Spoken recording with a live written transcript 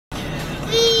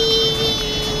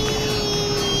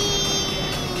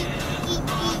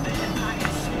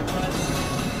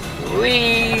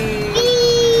Whee!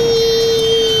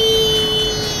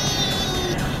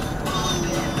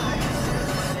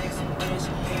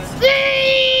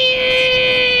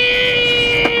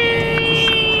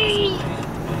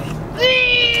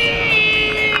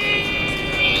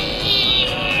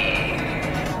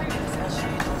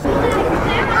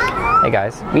 Hey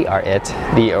guys, we are at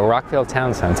the Rockville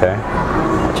Town Center,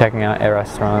 checking out a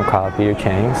restaurant called Peter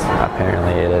Chang's.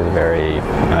 Apparently it is very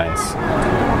nice,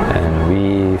 and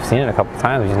we've seen it a couple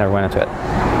times, we just never went into it.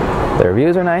 The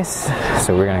reviews are nice,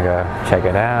 so we're gonna go check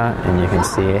it out, and you can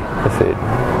see the food.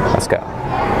 Let's go.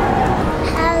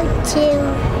 How to?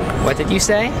 What did you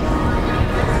say?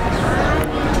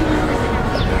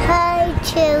 How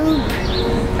to?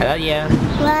 I love you.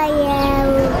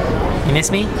 Love You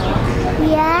miss me? you.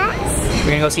 Yes.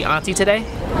 We're gonna go see Auntie today?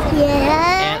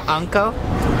 Yes. And Uncle?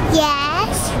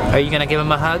 Yes. Are you gonna give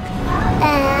him a hug?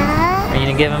 Are you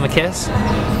gonna give him a kiss?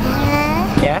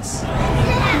 Yes?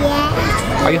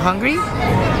 Yes. Are you hungry?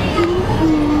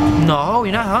 No,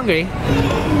 you're not hungry.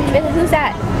 Who's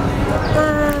that?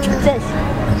 What's this?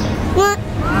 What?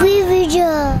 Baby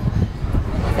George.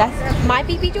 That's my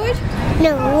baby George?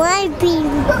 No, my baby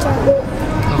George.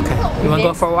 Okay. You wanna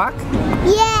go for a walk?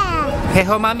 Yeah. Hey,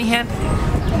 hold mommy hand.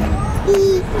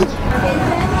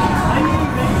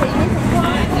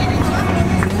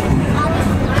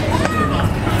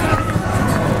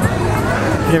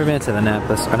 I've never been to the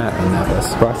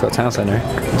Rockville Town Center.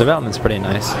 The development's pretty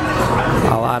nice.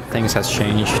 A lot of things has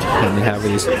changed, and they have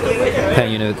these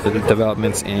unit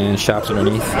developments and shops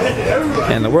underneath.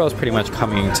 And the world's pretty much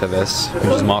coming to this, which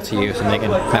is multi-use, and they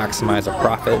can maximize a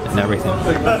profit and everything.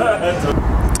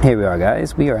 Here we are,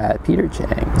 guys. We are at Peter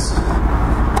Chang's.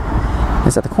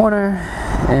 It's at the corner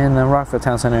in the Rockville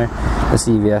Town Center. The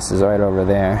CVS is right over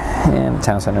there, and the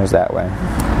town center is that way.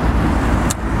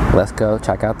 Let's go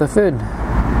check out the food.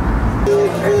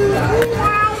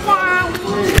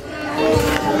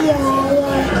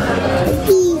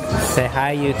 Say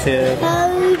hi, YouTube.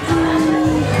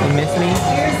 You miss me?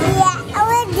 Yeah, I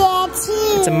was there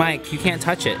too. It's a mic. You can't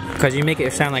touch it because you make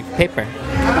it sound like paper.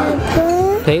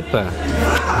 Paper.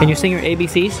 Can you sing your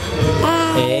ABCs?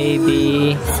 A,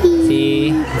 B,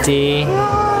 C, D.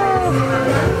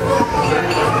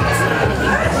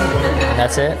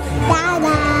 That's it?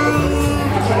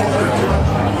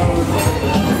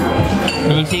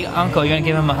 When you see Uncle, you're gonna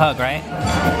give him a hug, right?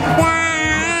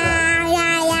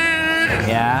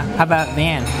 Yeah. How about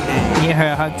Van? You give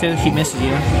her a hug too? She misses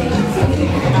you.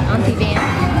 Auntie Van.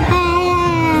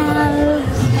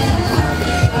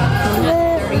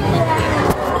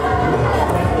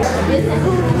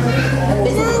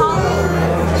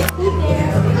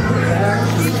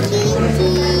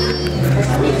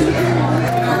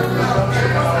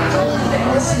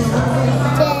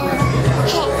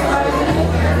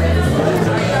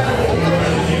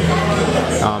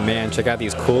 Oh man, check out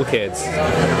these cool kids.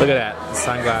 Look at that,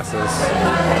 sunglasses.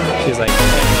 She's like...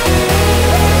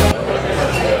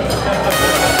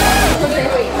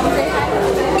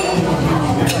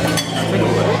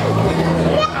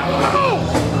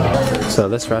 So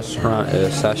this restaurant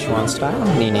is Szechuan style,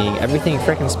 meaning everything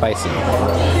freaking spicy.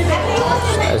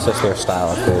 It's just their style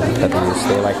of food that they use.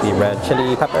 They like the red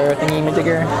chili pepper thingy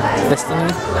majigger, this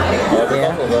thingy.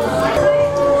 Yeah.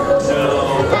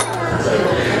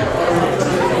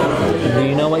 Do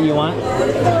you know what you want?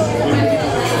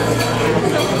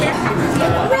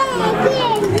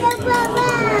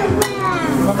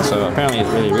 So apparently it's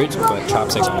really rude to put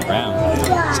chopsticks on the ground.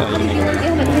 So you can make it.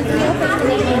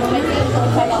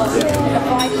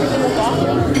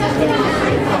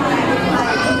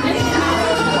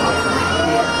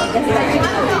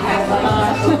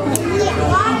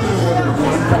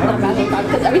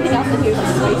 Because everything else in here is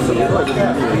spicy.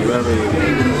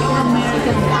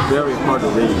 Very hard to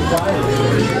read.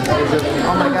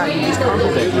 Oh my god, you just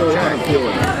crumbled it.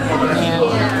 And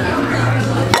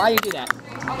why you do that?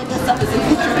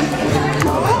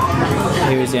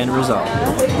 Here's the end result.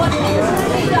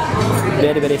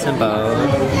 Very simple.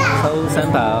 So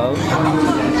simple.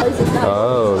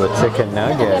 Oh, the chicken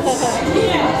nuggets.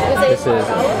 This is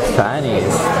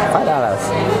Chinese.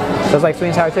 $5. So it's like sweet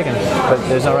and sour chicken, but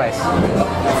there's no rice.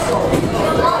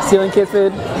 Stealing kid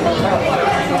food.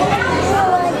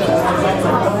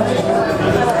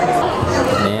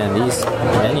 Man, these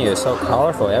menus are so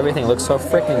colorful. Everything looks so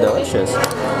freaking delicious.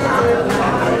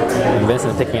 And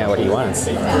Vincent's picking out what he wants.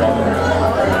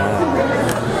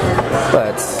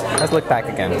 But let's look back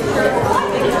again.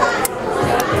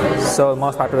 So the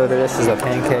most popular dish is the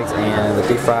pancakes and the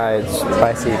deep fried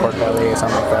spicy pork belly or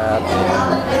something like that.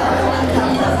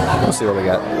 And we'll see what we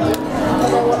got.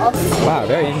 Wow,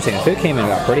 very interesting. The food came in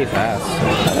about pretty fast.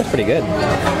 That's pretty good.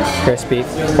 Crispy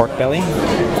pork belly.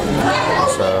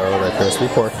 So the crispy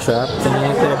pork chop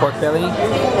beneath the pork belly,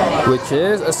 which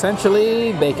is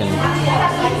essentially bacon.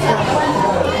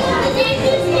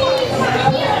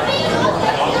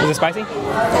 Is it spicy?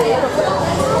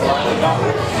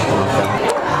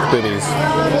 Boobies.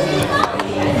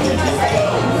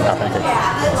 Oh, thank you.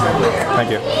 Thank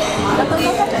you.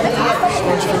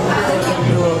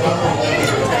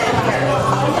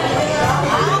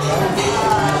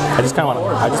 I just kind of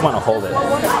want to hold it.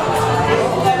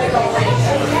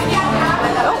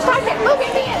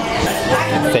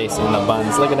 Face in the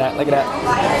buns. Look at that. Look at that.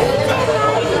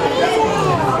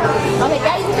 Okay,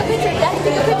 Daddy, take a picture. Daddy,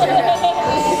 take a picture.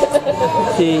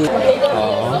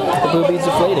 The boobies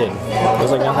deflated.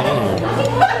 There's like nothing in here.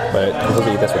 But we'll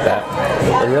eat this with that.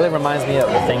 It really reminds me of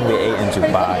the thing we ate in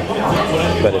Dubai.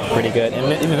 But it's pretty good.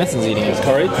 And even Vincent's eating it.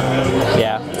 Curry?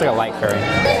 Yeah, it's like a light curry.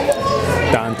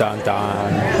 Dun dun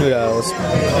dun. Noodles.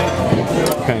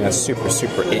 Kind of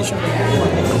super Asian.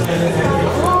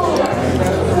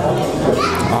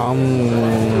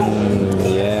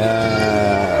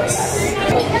 Yes.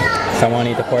 Someone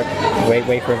eat the pork.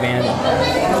 Wait for Van.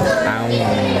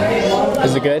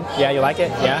 Is it good? Yeah, you like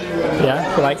it? Yeah? Yeah?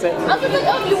 Who likes it? I was like,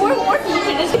 oh, you weren't working. You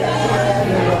should just.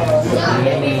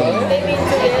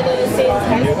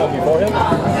 You come before him?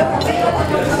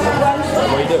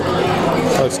 What do you do?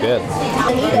 Looks good.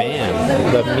 Man,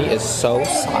 the meat is so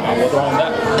soft. What's wrong with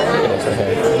that?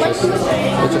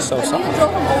 It's just so soft.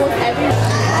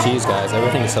 Jeez, guys,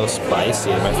 everything is so spicy.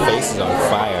 My face is on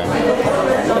fire.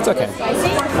 It's okay.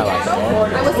 I like it.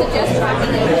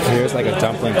 Here's like a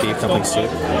dumpling, beef dumpling soup.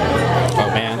 Oh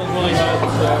man.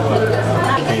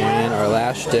 And our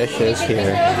last dish is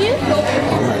here.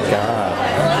 Oh my god.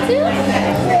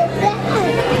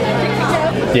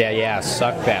 Yeah,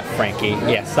 suck that, Frankie.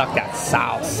 Yeah, suck that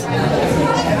sauce.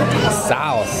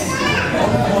 Sauce.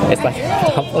 It's like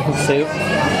dumpling soup.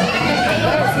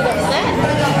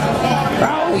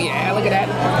 Oh yeah, look at that.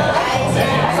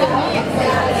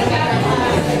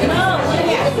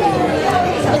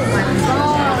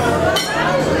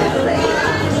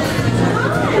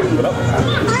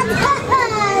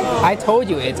 I told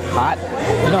you it's hot.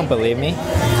 You don't believe me?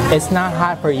 It's not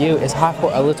hot for you, it's hot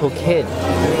for a little kid.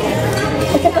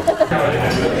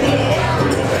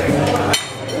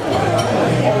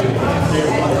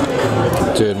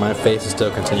 Dude, my face is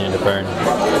still continuing to burn.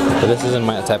 But this isn't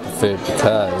my type of food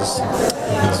because,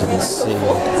 as you can see,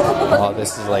 all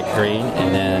this is like green,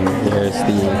 and then here's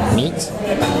the meat,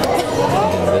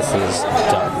 and this is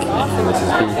duck, and this is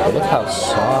beef. But look how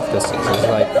soft this is.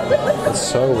 It's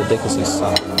so ridiculously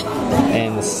soft.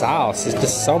 And the sauce is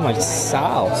just so much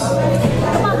sauce.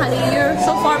 Come on, honey, you're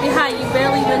so far behind. You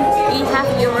barely even eat half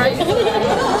of your rice.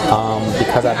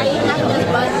 Because I eat half of this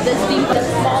bun. This beef, the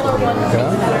smaller one. I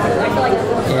feel like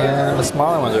yeah, the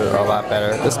smaller ones are a lot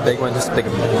better. This big one, just big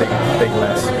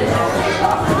less.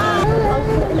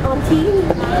 Auntie.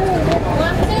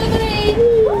 1, 2,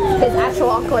 3. His actual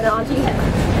uncle and auntie. 1,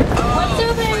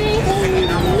 2, 3.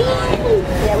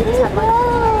 Yeah, we just had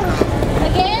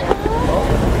lunch. Again?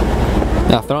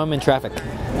 Now throw him in traffic.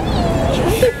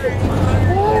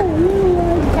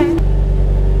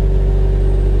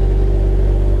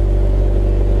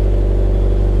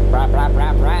 Brah, brah,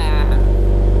 brah, brah.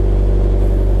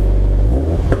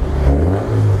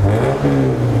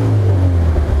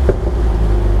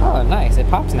 Oh, nice. It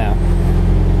pops now.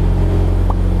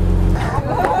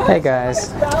 Hey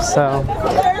guys. So,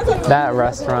 that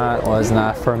restaurant was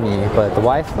not for me, but the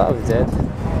wife loved it.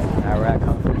 Now we're at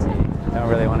Comfort Tea. Don't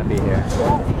really want to be here,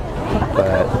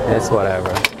 but it's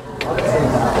whatever.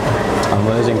 I'm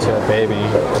losing to a baby.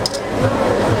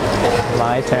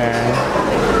 My turn.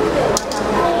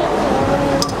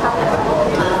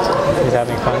 He's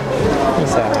having fun.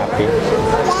 He's so happy.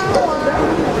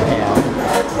 Yeah.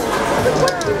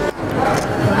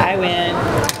 I win.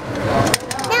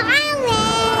 No, I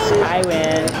win. I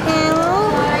win. No,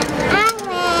 I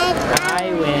win. I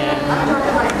win.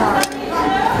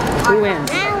 Who wins?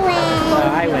 I win. Oh,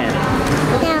 I win.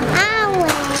 No, I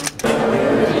win.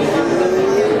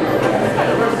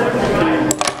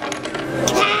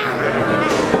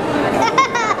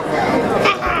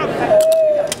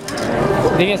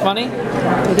 You think it's funny?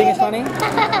 You think it's funny?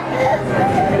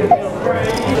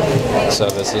 So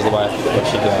this is what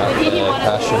she got, the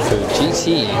passion fruit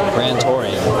GT Grand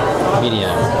Touring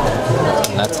medium,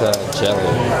 and that's a jelly.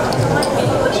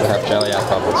 So have jelly out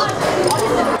bubbles.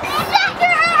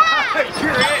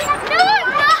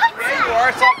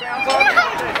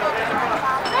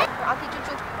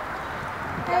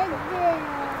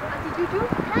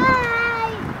 Hi.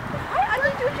 Hi,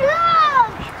 Auntie Juju.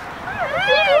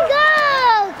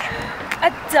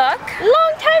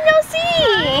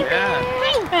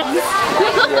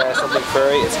 Yeah, something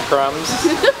furry. It's crumbs.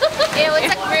 Ew,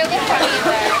 it's like really funny in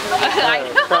there.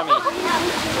 Crummy.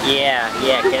 Yeah,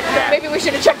 get that. Maybe we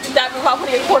should have checked that before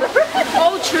putting a quarter.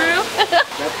 Oh, true. That's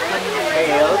the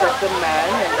male, that's the man,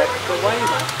 and that's the wife.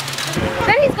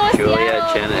 Then he's going to Julia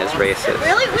Seattle. Jen is racist.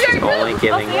 Really? We She's are only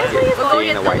giving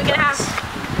being a white guy.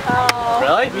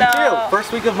 Really? Me too.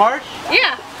 First week of March?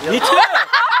 Yeah. Me too.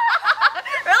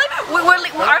 Really?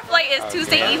 Our flight is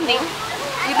Tuesday evening.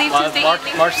 We leave Tuesday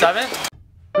evening. March 7th?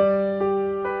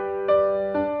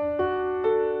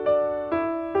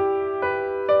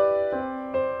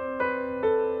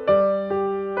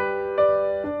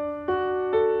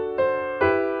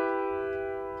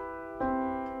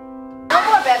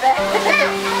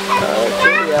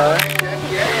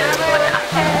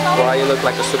 Why you look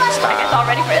like a It's superstar? all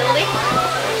ready for Italy.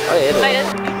 Oh, Italy.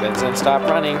 Vincent, stop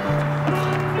running.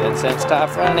 Vincent,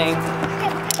 stop running.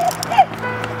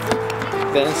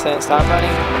 Vincent, stop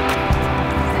running.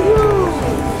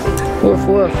 Woof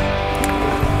woof.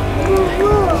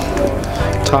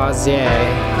 Tarsier.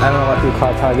 I don't know what we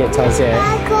call Target Tarsier.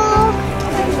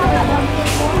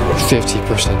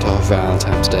 50% off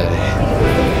Valentine's Day.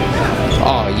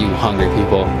 Oh, you hungry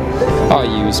people. Oh,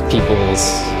 you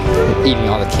peoples eating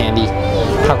all the candy.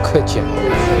 How could you?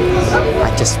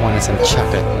 I just wanted some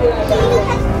chocolate.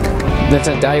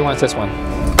 Vincent, Daddy wants this one.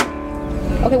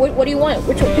 Okay, what do you want?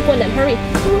 Pick one then, hurry.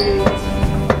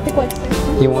 Pick one.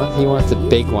 He wants the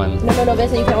big one. No,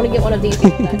 Vincent, you can only get one of these.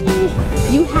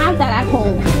 You have that at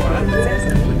home.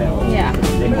 Yeah,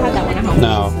 you have that one at home.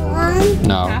 No.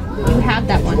 No. You have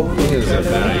that one.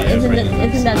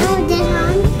 Isn't that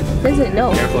Vincent,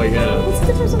 no. Careful, you're gonna...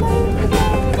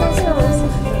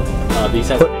 these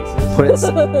have faces. Put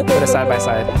it side by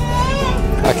side.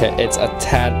 Okay, it's a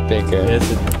tad bigger. It's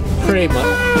pretty much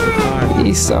the car.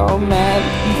 He's so mad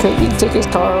because you took his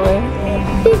car away.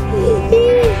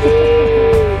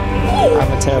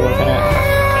 I'm a terrible parent.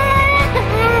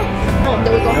 Oh,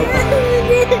 there we go.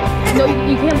 No,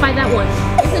 you can't buy that one.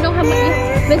 Vincent, don't have money.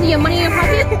 Vincent, you have money in your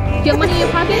pocket? Do you have money in your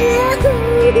pocket?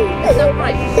 Stop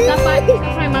crying. Stop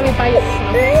crying, mommy, buy it.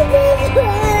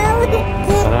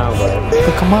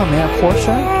 But come on, man,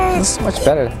 Porsche. This is much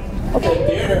better.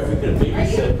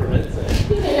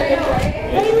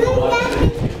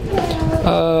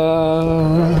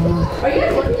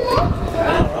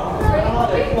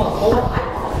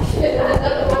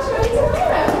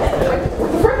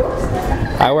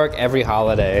 I work every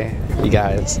holiday, you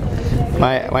guys.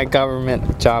 My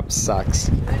government job sucks.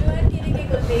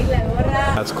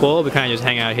 That's cool. We kind of just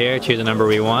hang out here, choose a number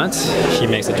we want. She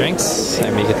makes the drinks,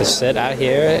 and we get to sit out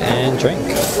here and drink.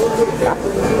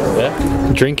 Yeah.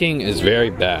 Drinking is very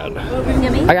bad.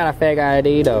 I got a fake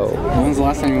ID though. When was the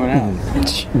last time you went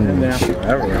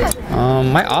out?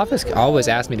 My office always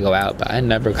asks me to go out, but I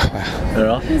never go out.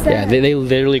 Really? Yeah, they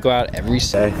literally go out every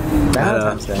day.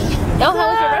 Valentine's Day. No, how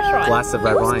was your restaurant? Glass of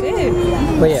red wine.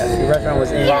 But yeah, the restaurant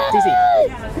was in DC.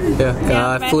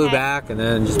 Yeah, I flew back and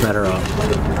then just met her up.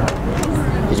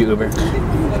 Did you Uber?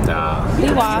 Nah.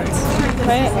 We walked,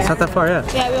 right? It's not that far, yeah.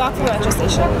 Yeah, we walked to the metro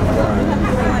station.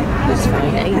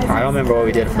 I don't remember what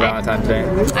we did for Valentine's Day.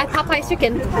 I Popeye's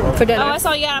chicken for dinner. Oh, I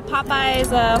saw you got a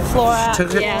Popeyes, Flora.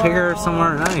 Take her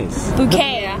somewhere nice.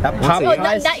 Bouquet. That No,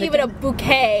 Popeyes not even a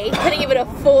bouquet. He couldn't even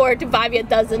afford to buy me a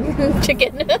dozen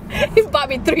chicken. He bought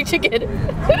me 3 chicken.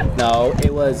 No,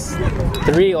 it was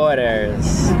 3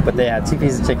 orders, but they had 2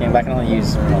 pieces of chicken, but I can only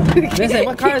use one. Vincent,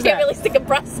 what car is You can't that? really stick a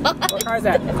breast on. What car is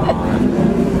that?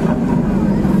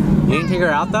 You didn't take her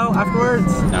out though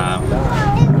afterwards? No.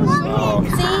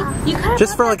 See, you could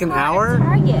Just for like an hour?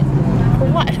 Target. For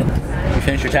what? You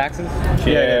finished your taxes?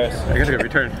 Cheers. I gotta get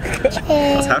returned.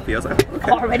 I was happy. I was like,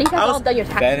 okay. Already? You guys all done your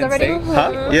taxes already?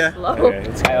 Huh? Yeah. Slow.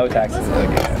 I owe taxes.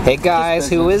 Hey guys,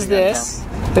 who is this?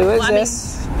 Who is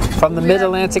this? From the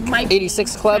Mid-Atlantic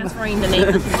 86 Club? Transferring the name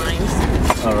of mine.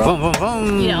 Boom, boom,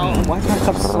 boom. You know. Why is my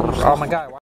cup so much? Oh my god.